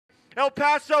El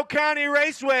Paso County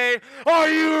Raceway. Are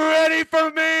you ready for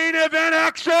main event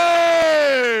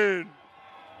action?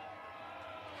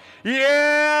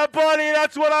 Yeah, buddy,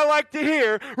 that's what I like to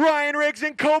hear. Ryan Riggs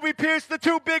and Kobe Pierce, the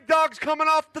two big dogs coming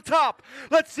off the top.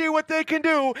 Let's see what they can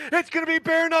do. It's going to be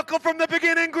bare knuckle from the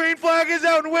beginning. Green flag is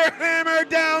out, and we're hammered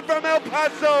down from El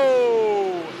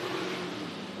Paso.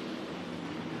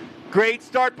 Great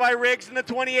start by Riggs in the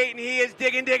 28, and he is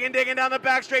digging down the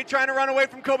back straight, trying to run away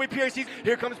from Kobe Pierce.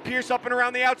 Here comes Pierce up and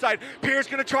around the outside. Pierce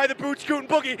going to try the boot scoot and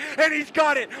boogie, and he's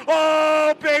got it.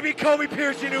 Oh, baby, Kobe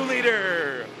Pierce, your new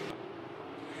leader.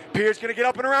 Pierce going to get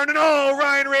up and around, and oh,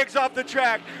 Ryan Riggs off the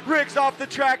track. Riggs off the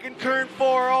track in turn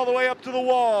 4 all the way up to the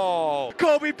wall.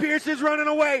 Kobe Pierce is running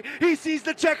away. He sees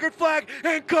the checkered flag,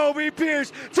 and Kobe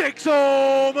Pierce takes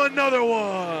home another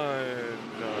one.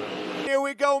 Here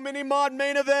we go, mini mod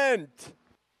main event.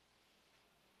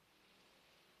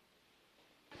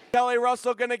 Kelly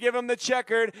Russell going to give him the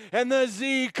checkered, and the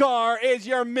Z car is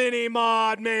your mini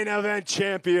mod main event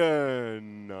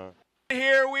champion.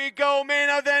 Here we go, main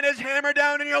event is hammered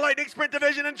down in your Lightning Sprint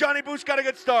division, and Johnny Boost got a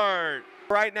good start.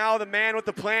 Right now, the man with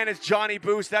the plan is Johnny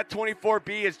Boost. That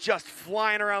 24B is just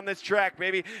flying around this track,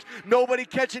 baby. Nobody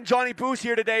catching Johnny Boost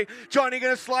here today. Johnny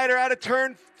gonna slide her out of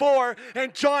turn 4,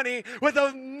 and Johnny with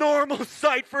a normal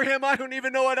sight for him. I don't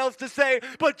even know what else to say,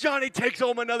 but Johnny takes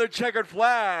home another checkered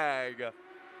flag.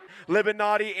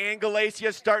 Libinati and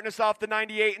Galacia starting us off the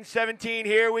 98 and 17.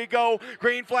 Here we go.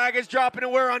 Green flag is dropping,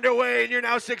 and we're underway in your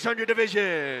now 600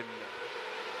 division.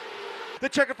 The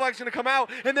checkered flag's going to come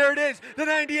out, and there it is, the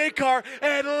 98 car,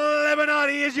 and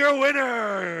Libinati is your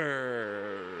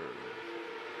winner.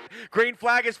 Green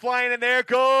flag is flying, and there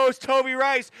goes Toby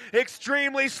Rice.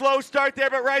 Extremely slow start there,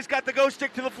 but Rice got the go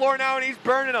stick to the floor now, and he's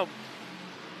burning them.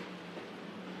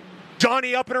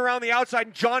 Johnny up and around the outside,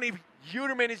 and Johnny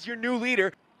Uterman is your new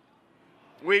leader.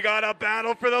 We got a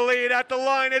battle for the lead at the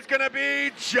line. It's going to be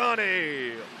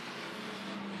Johnny.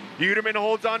 Uterman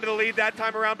holds on to the lead that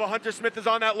time around, but Hunter Smith is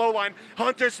on that low line.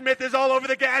 Hunter Smith is all over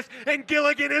the gas, and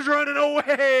Gilligan is running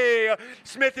away.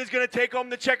 Smith is going to take home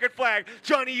the checkered flag.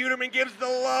 Johnny Uterman gives the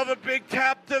love a big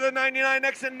tap to the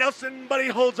 99X, and Nelson, but he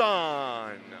holds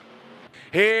on.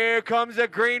 Here comes a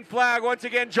green flag. Once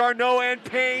again, Jarno and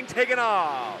Payne taking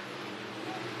off.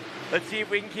 Let's see if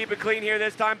we can keep it clean here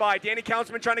this time by Danny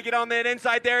Councilman trying to get on that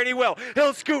inside there, and he will.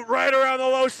 He'll scoot right around the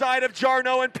low side of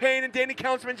Jarno and Payne, and Danny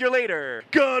Councilman's your leader.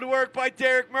 Good work by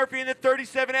Derek Murphy in the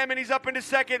 37M, and he's up into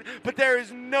second, but there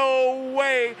is no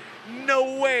way,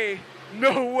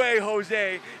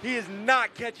 Jose. He is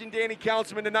not catching Danny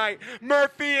Councilman tonight.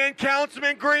 Murphy and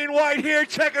Councilman, green, white here.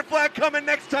 Checkered flag coming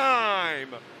next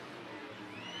time.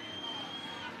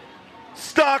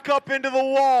 Stock up into the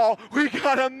wall. We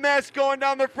got a mess going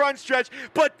down the front stretch,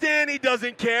 but Danny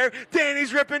doesn't care.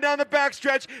 Danny's ripping down the back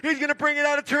stretch. He's going to bring it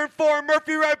out of turn 4.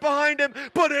 Murphy right behind him,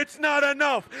 but it's not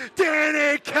enough.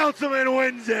 Danny Councilman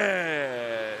wins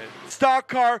it. Stock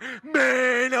car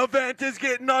main event is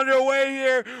getting underway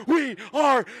here. We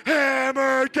are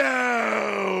hammered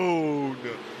down.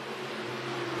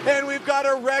 And we've got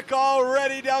a wreck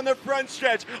already down the front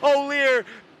stretch. O'Lear,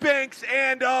 Banks,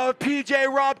 and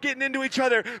PJ Robb getting into each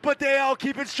other, but they all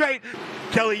keep it straight.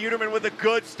 Kelly Uterman with a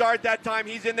good start that time.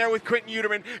 He's in there with Quentin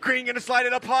Uterman. Green going to slide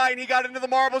it up high, and he got into the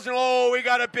marbles, and oh, we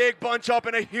got a big bunch up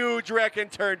and a huge wreck in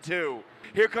turn 2.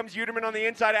 Here comes Uterman on the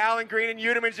inside of Alan Green, and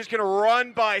Uterman's just going to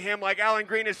run by him like Alan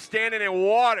Green is standing in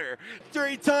water.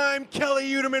 3-time Kelly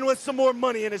Uterman with some more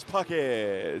money in his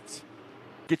pocket.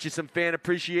 Get you some fan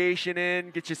appreciation in,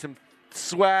 get you some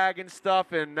swag and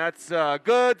stuff, and that's a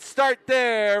good start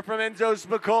there from Enzo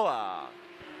Spicola.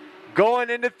 Going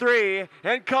into 3,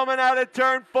 and coming out of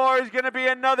turn 4 is going to be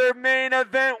another main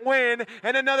event win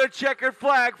and another checkered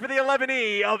flag for the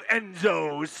 11E of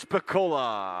Enzo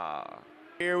Spicola.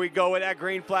 Here we go with that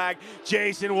green flag.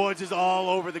 Jason Woods is all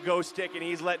over the go stick, and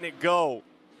he's letting it go.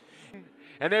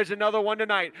 And there's another one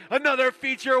tonight. Another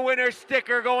feature winner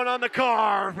sticker going on the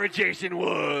car for Jason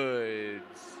Woods.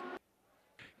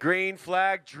 Green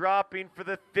flag dropping for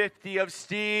the 50 of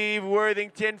Steve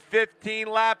Worthington. 15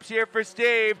 laps here for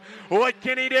Steve. What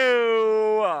can he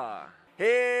do?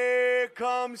 Here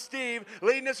comes Steve,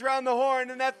 leading us around the horn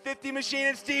in that 50 machine,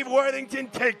 and Steve Worthington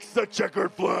takes the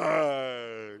checkered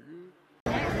flag.